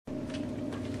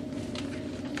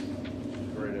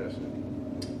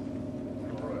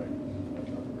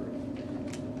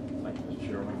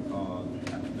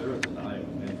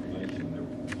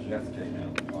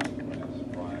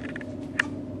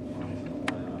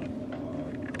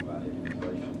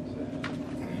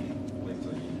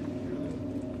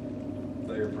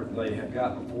they have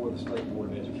got before the State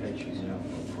Board of Education now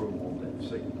for approval that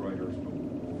sixth graders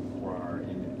will require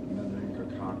in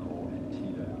meningococcal and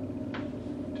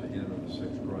Tdap to enter the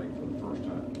sixth grade for the first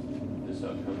time. This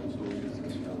upcoming school year?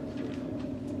 This coming school year.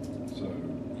 So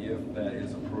if that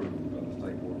is approved by the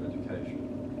State Board of Education,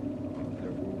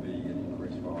 there will be an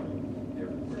increased volume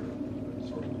everywhere.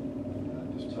 Certainly,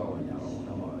 just telling you, I don't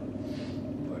know how much.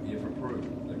 But if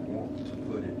approved, they want to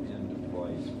put it into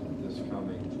place for this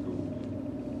coming school,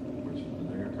 which is the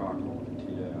meningococcal and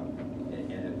Tdap,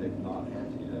 and if they've not had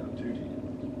Tdap, two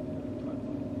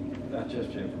Tdap. That's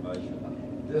just information.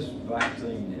 This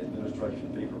vaccine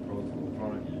administration fee proposal in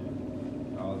front of you,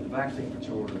 the Vaccine for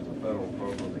Children is a federal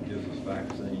program that gives us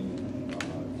vaccine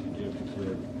to give to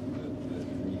kids that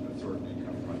meet a certain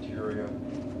income criteria.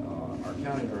 Our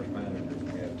county nurse managers,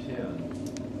 we have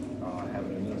 10, have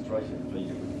an administration fee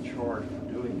that we can charge for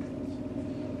doing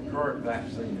this. The current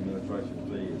vaccine administration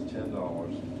fee is $10,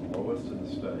 the lowest in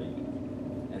the state,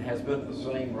 and has been at the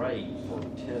same rate for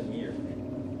 10 years.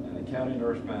 And the county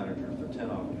nurse managers, the 10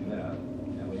 of them met,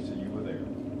 and Lisa, you were there,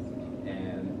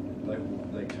 and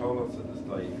they told us at the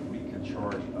state that we could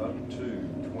charge up to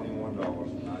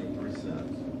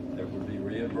 $21.93 that would be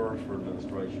reimbursed for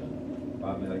administration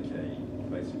by Medicaid,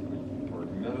 basically, for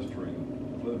administering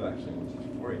the flu vaccine, which is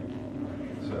free.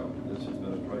 So this is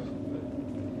administration fee.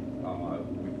 The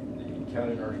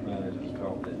county nurse managers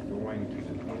felt that going to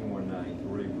the $21.93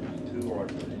 would be too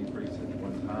large of an increase at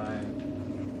one time.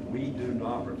 We do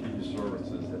not refuse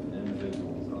services if an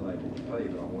individual is unable to pay,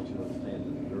 but I want you to understand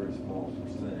that a very small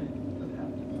percentage that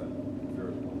have to pay, a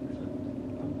very small percentage.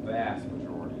 The vast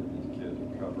majority of these kids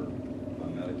are covered by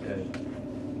Medicaid.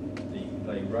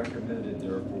 They recommended,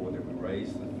 therefore, that we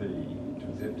raise the fee to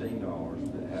 $15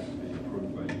 that has to be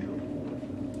approved by you, of course,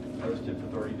 posted for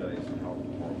 30 days in the health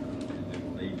department, and then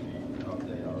we'll need to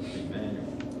update our fee manual.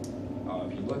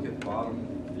 If you look at the bottom,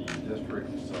 the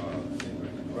districts in the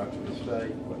rest of the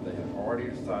state, what they have already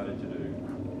decided to do,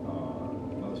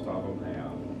 most of them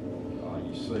have.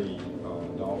 You see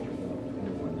Dalton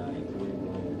 $21.93,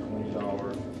 Wilmington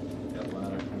 $20,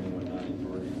 Atlanta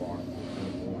 $21.93,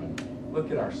 Barnesville $21. Look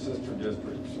at our sister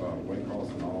districts, Waycross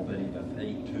and Albany, that's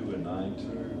 8.2 and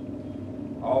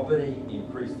 9.2. Albany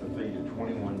increased the fee to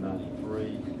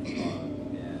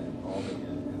 $21.93, and Albany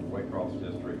and Waycross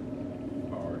district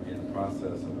are in the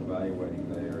process of evaluating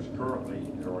theirs. Currently,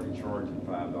 they're already charging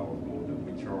 $5 more than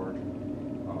we charge.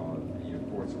 Of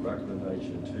course, the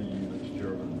recommendation to you, Mr.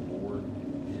 Chairman, of the board,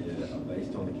 is,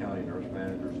 based on the county nurse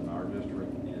managers in our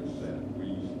district, is that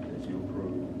you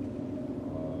approve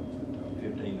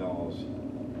 $15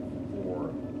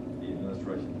 for the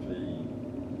administration fee,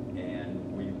 and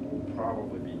we will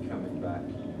probably be coming back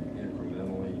to you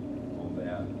incrementally on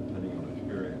that, depending on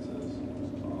experiences,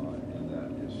 and that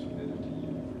is submitted to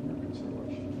you for your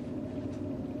consideration.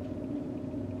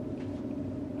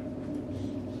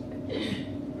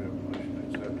 We have a motion to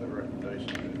accept that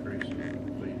recommendation to increase the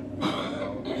fee to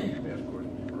 $5. Ask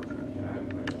questions first. Go ahead,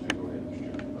 Mr. Chairman.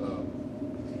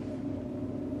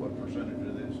 What percentage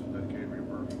of this is Medicaid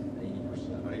reimbursement?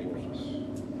 80%.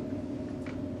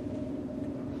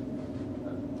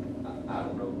 80%. I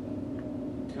don't know.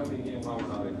 Tell me again why we're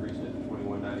not increasing it to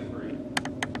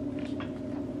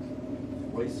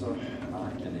 $21.93. Lisa, I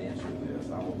can answer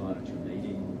this. I was not at your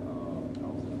meeting. I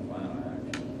was in Atlanta,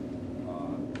 actually.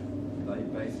 They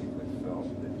basically felt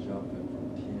that jumping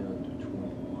from 10 to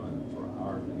 21 for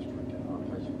our district and our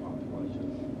patient population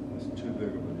was too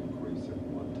big of an increase at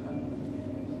one time.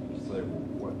 You say, well,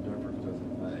 what difference does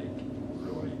it make,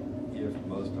 really, if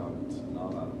most of it's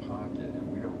not out of pocket, and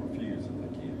we don't refuse if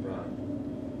they can't pay?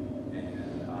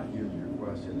 And I hear your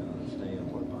question and understand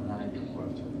what's behind your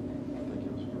question. I think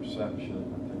it was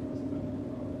perception. I think it was the,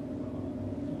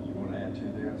 you want to add to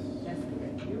this? That's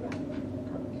correct. You're right.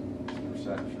 Okay.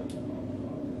 Perception.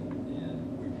 And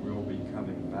we will be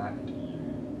coming back to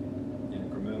you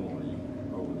incrementally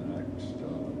over the next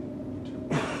 2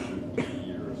 to 3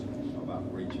 years about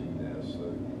reaching this.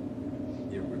 So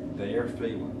it would, their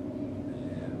feeling,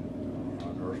 and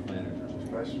our nurse managers,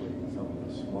 especially in some of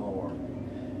the smaller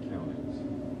counties,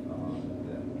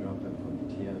 that jumping from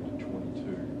 10 to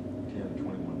 22, 10 to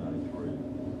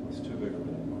 21.93 was too big of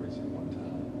an increase at one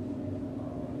time,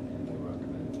 and they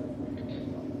recommended that we could do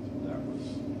that. That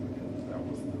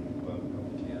was the vote of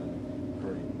 10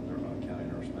 county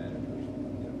nurse managers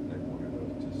that they wanted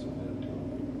us to submit to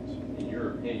them. In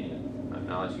your opinion,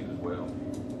 and I'll ask you as well,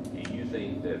 do you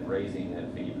think that raising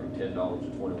that fee from $10 to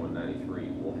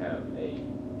 $21.93 will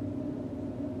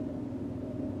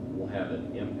have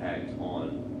an impact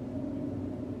on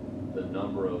the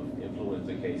number of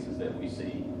influenza cases that we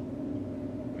see?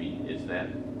 I mean, is that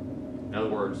In other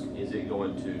words, is it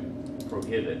going to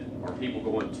prohibit, are people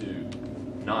going to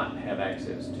not have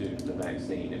access to the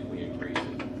vaccine if we increase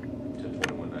it to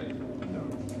 2193? No.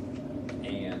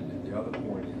 And the other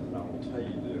point is, and I will tell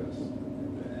you this,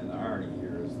 and the irony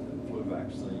here is the flu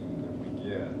vaccine that we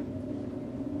get,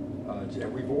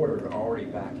 and we've ordered already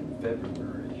back in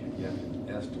February. You have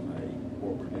to estimate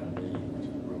what we're going to need,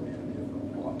 which is really going to be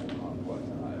a lot more complex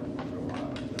than I ever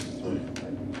realized. So you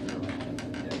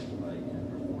estimate and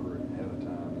order it ahead of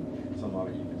time. And some of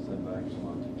it you can send back, some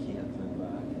of it you can't send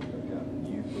back. And they've got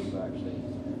new flu vaccines,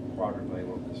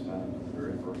 quadrivalent this time for the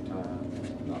very first time,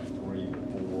 not 3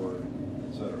 or 4,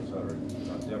 et cetera, et cetera.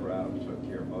 Deborah Adams took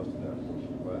care of most of that before she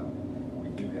left.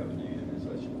 We do have a new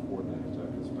immunization coordinator,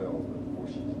 Dr. Spells, but before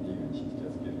she's new and she's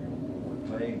just getting on board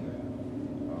saying that.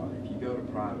 If you go to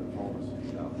private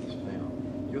pharmacies out in this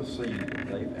town, you'll see that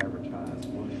they've advertised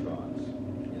flu shots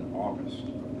in August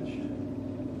of this year.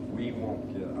 We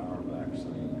won't get our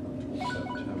vaccine until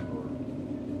September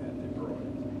at the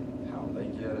earliest. How they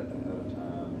get it ahead of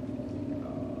time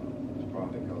is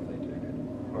probably because they do an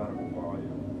incredible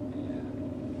volume, and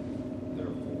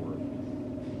therefore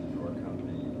the drug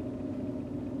company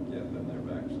get them their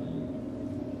vaccine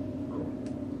early.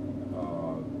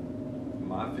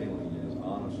 My feeling is,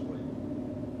 honestly,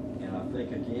 and I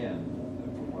think again,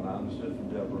 from what I understood from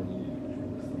Deborah and you,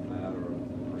 it's a matter of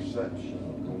the perception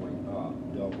of going up,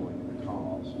 doubling the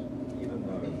cost, even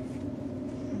though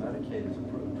Medicaid is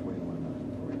approved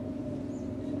 2193.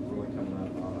 It's really coming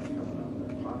out, not coming out of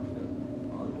their pocket,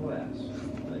 unless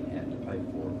they have to pay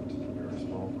for it, which is a very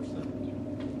small percentage.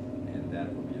 And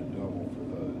that would be a double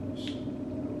for those who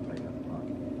will pay out of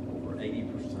pocket. Over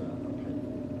 80% are paid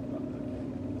for by Medicaid.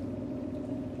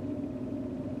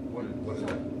 What is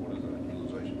that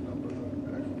utilization number,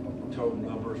 the actual number? Total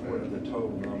numbers, what is the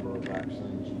total number of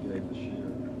vaccines you gave this year?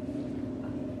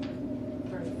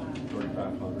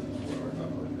 3,500 is what our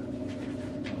number is.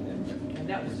 And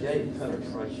that was We gave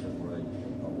penetration rate,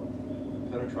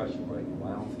 the penetration rate in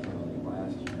Lowndes County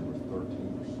last year was 13%.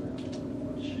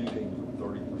 We're shooting for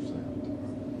 30%.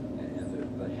 And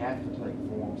they have to take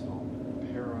forms home.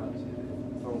 Parents,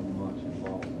 it's so much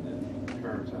involved in it.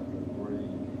 Parents have to agree.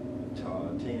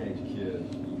 Teenage kids,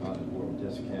 you might as well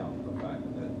discount the fact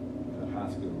that the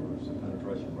high schoolers, the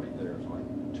penetration rate there is like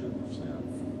 2%.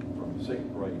 From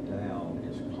 6th grade down,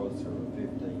 it's closer to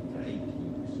 15 to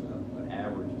 18%. The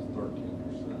average is 13%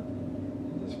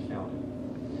 in this county.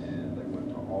 And they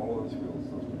went to all of the school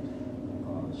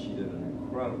systems. She did an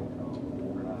incredible job of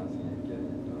organizing it, getting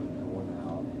it done, going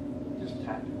out, just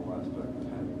tactical aspect of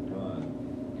having it done.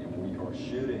 And we are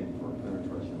shooting for a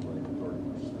penetration rate of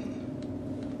 30%.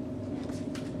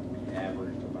 We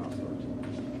averaged about 13%.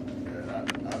 And I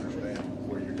understand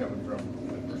where you're coming from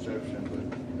with perception, but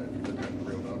if you look at the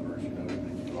real numbers, you know,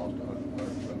 you lost 100%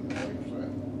 of the 20%.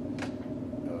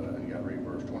 And you got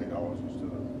reimbursed $20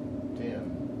 instead of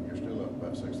 10, you're still up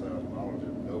about $6,000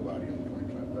 if nobody in the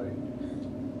 20% paid.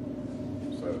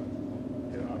 So,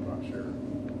 you know, I'm not sure.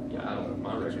 Yeah, I don't,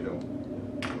 my Unless you record,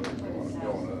 don't,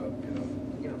 going up, you know.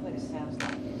 You know, what it sounds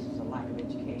like is a lack of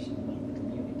education among the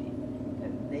community,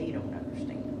 that they don't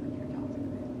understand what you're talking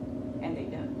about. And they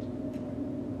don't.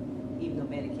 Even though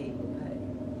Medicaid will pay,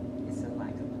 it's a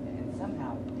lack of, and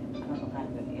somehow, I don't know how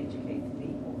you're gonna educate the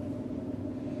people,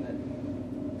 but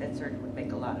that certainly would make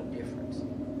a lot of difference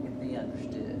if they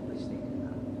understood, which they do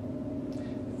not.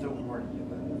 It's so hard to get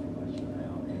that information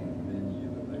out in a venue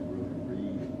that they really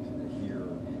read to hear.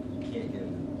 You can't get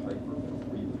it in the paper, they'll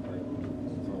read the paper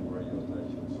on some radio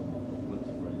stations, some of the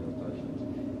listen radio stations.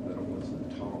 They don't listen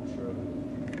to talk shows,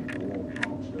 go on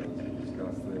talk shows and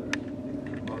discuss this.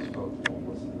 Most folks don't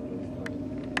listen to those things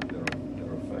that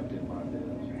are affected by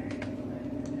this.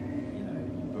 You know,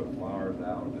 you put flyers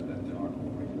out that they're not going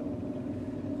to read them.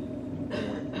 The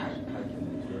point is taken,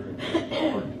 it's very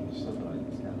hard to disseminate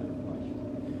this kind of information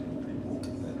to people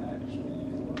that actually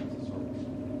utilize the service.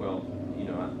 well, you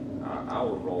know,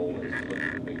 our role is to look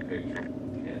at the big picture.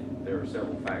 And there are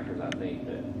several factors, I think,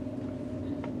 that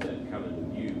come into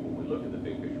view when we look at the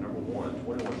big picture. Number one,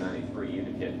 2193,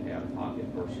 even if out of pocket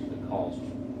versus the cost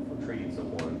for treating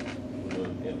someone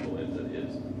with influenza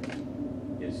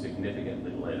is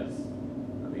significantly less.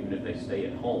 Even if they stay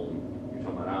at home, you're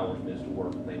talking about hours missed to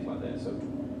work and things like that. So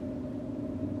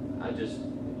I just,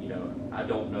 you know, I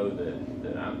don't know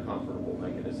that I'm comfortable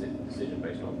making this decision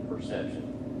based on perception.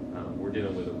 We're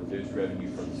dealing with a reduced revenue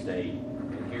from the state,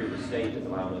 and here the state is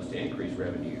allowing us to increase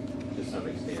revenue to some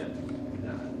extent.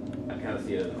 I kind of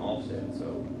see it as an offset.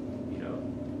 So, you know,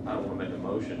 I don't want to make a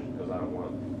motion because I don't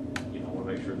want, you know, I want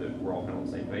to make sure that we're all kind of on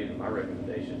the same page. And my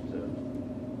recommendation to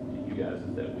you guys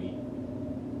is that we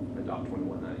adopt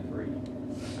 2193.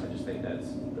 I just think that's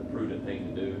the prudent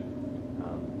thing to do.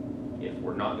 If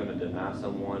we're not gonna deny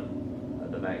someone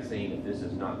the vaccine, if this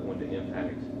is not going to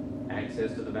impact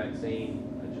access to the vaccine,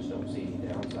 I just don't see any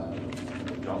downside.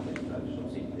 What y'all think, I just don't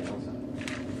see any downside.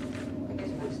 I guess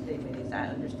my statement is I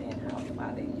understand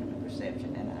why they have a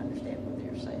perception and I understand what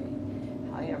they're saying.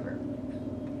 However,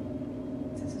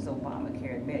 since it's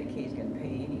Obamacare and Medicaid's gonna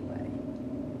pay anyway,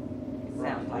 it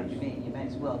sounds like to me, you might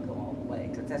as well go all the way,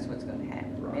 because that's what's gonna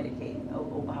happen. Right. Medicaid,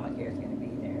 Obamacare's gonna be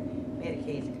there,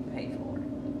 Medicaid's gonna pay for it.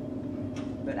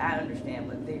 But I understand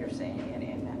what they're saying, and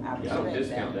I respect that. Yeah, I don't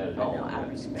discount that at all. I know, I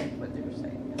respect what they're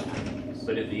saying.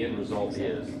 But if the end result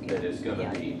is that it's gonna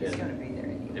Yeah, be, it's gonna then, be there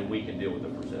anyway. then we can deal with the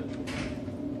perception.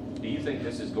 Do you think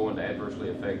this is going to adversely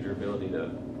affect your ability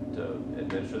to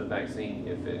administer the vaccine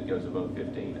if it goes above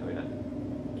 15? I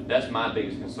mean, that's my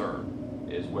biggest concern,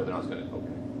 is whether or not it's gonna, okay.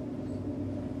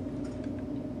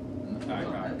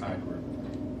 I agree.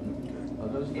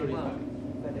 Of those It 35,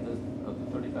 won't, but it- of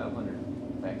the 3,500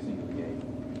 vaccines that we gave,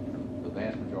 the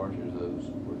vast majority of those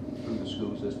were through the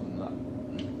school system, not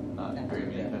very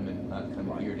many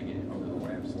coming here to get it. Oh,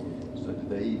 absolutely. So did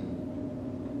they even,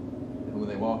 when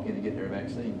they walk in to get their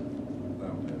vaccine, No,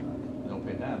 they don't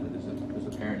pay a dime, but does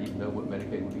the parent even know what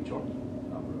Medicaid would be charged?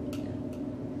 not really.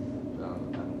 I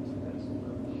don't see that's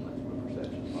much of a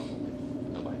perception problem.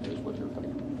 Nobody knows what they're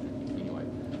paying. Anyway,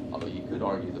 although you could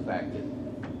argue the fact that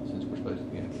since we're supposed to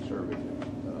be in a conservative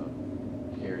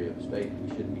area of the state, we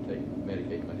shouldn't be taking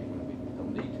Medicaid money when we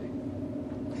don't need to.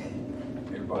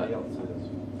 Everybody else is.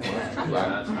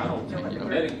 Yeah, I don't,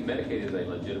 Medicaid is a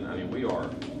legitimate, I mean, we are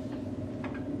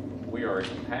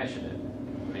compassionate.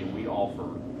 I mean, we offer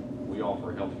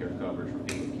healthcare coverage for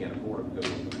people who can't afford it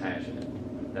because we're compassionate.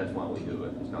 That's why we do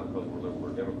it. It's not because we're liberal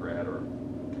or Democrat or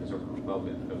conservative or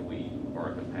Republican, because we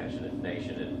are a compassionate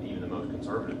nation, and even the most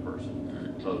conservative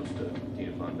person votes to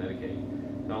continue to fund Medicaid.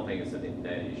 I don't think it's that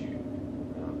issue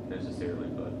necessarily,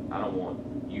 but I don't want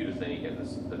you to think, and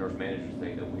the nurse managers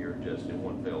think, that we are just in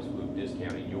one fell swoop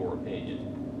discounting your opinion,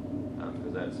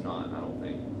 because that's not, I don't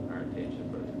think, our intention.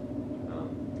 But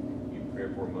you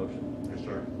prepared for a motion? Yes,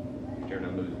 sir. Chairman,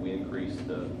 I move that we increase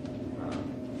the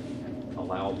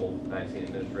allowable vaccine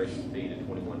administration fee to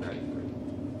 $21.93.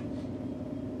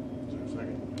 Is there a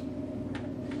second?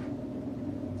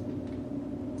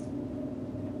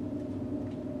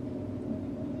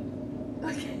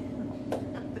 Okay.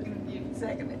 You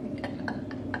second it.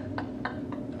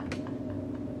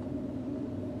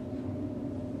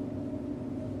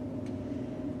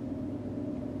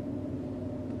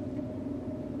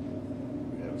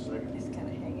 We have a second? It's kind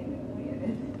of hanging in the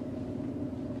wind.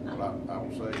 Well, I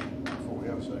will say, before we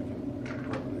have a second,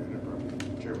 probably,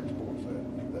 chairman's report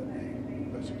said that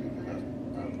basically, because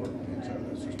I was working inside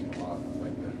that system a lot, I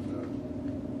think that,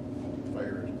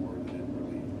 fair is where they didn't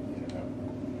really, have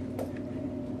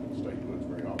state puts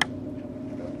very often.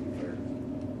 You got to be fair.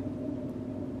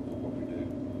 For what we do.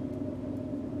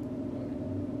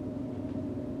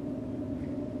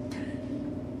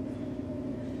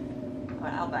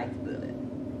 Well, I'll bite the bullet.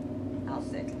 I'll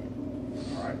second it.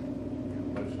 All right.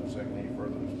 Motion and second, any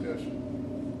further discussion?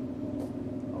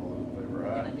 All those in favor,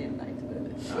 And I aye? didn't bite the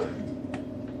bullet.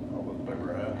 All those in favor,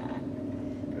 aye?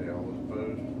 Okay, all those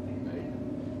opposed?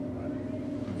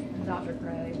 Dr.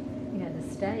 Gray, the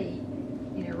state,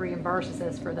 reimburses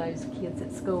us for those kids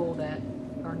at school that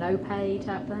are no pay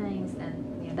type things, and,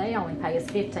 they only pay us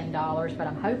 $15, but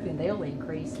I'm hoping they'll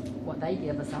increase what they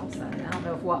give us also. I don't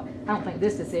know I don't think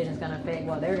this decision is gonna affect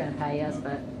what they're gonna pay us,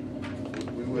 but,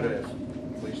 We would ask,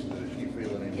 Lisa, that if you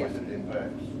feel in any way Yes. that it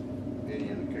impacts any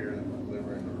of the care that we're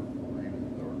delivering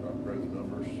or grow the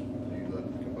numbers, you let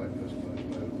them come back to us and let us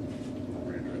know, we'll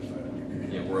readdress that.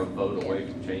 Yeah, we're a vote away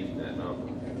from changing that number.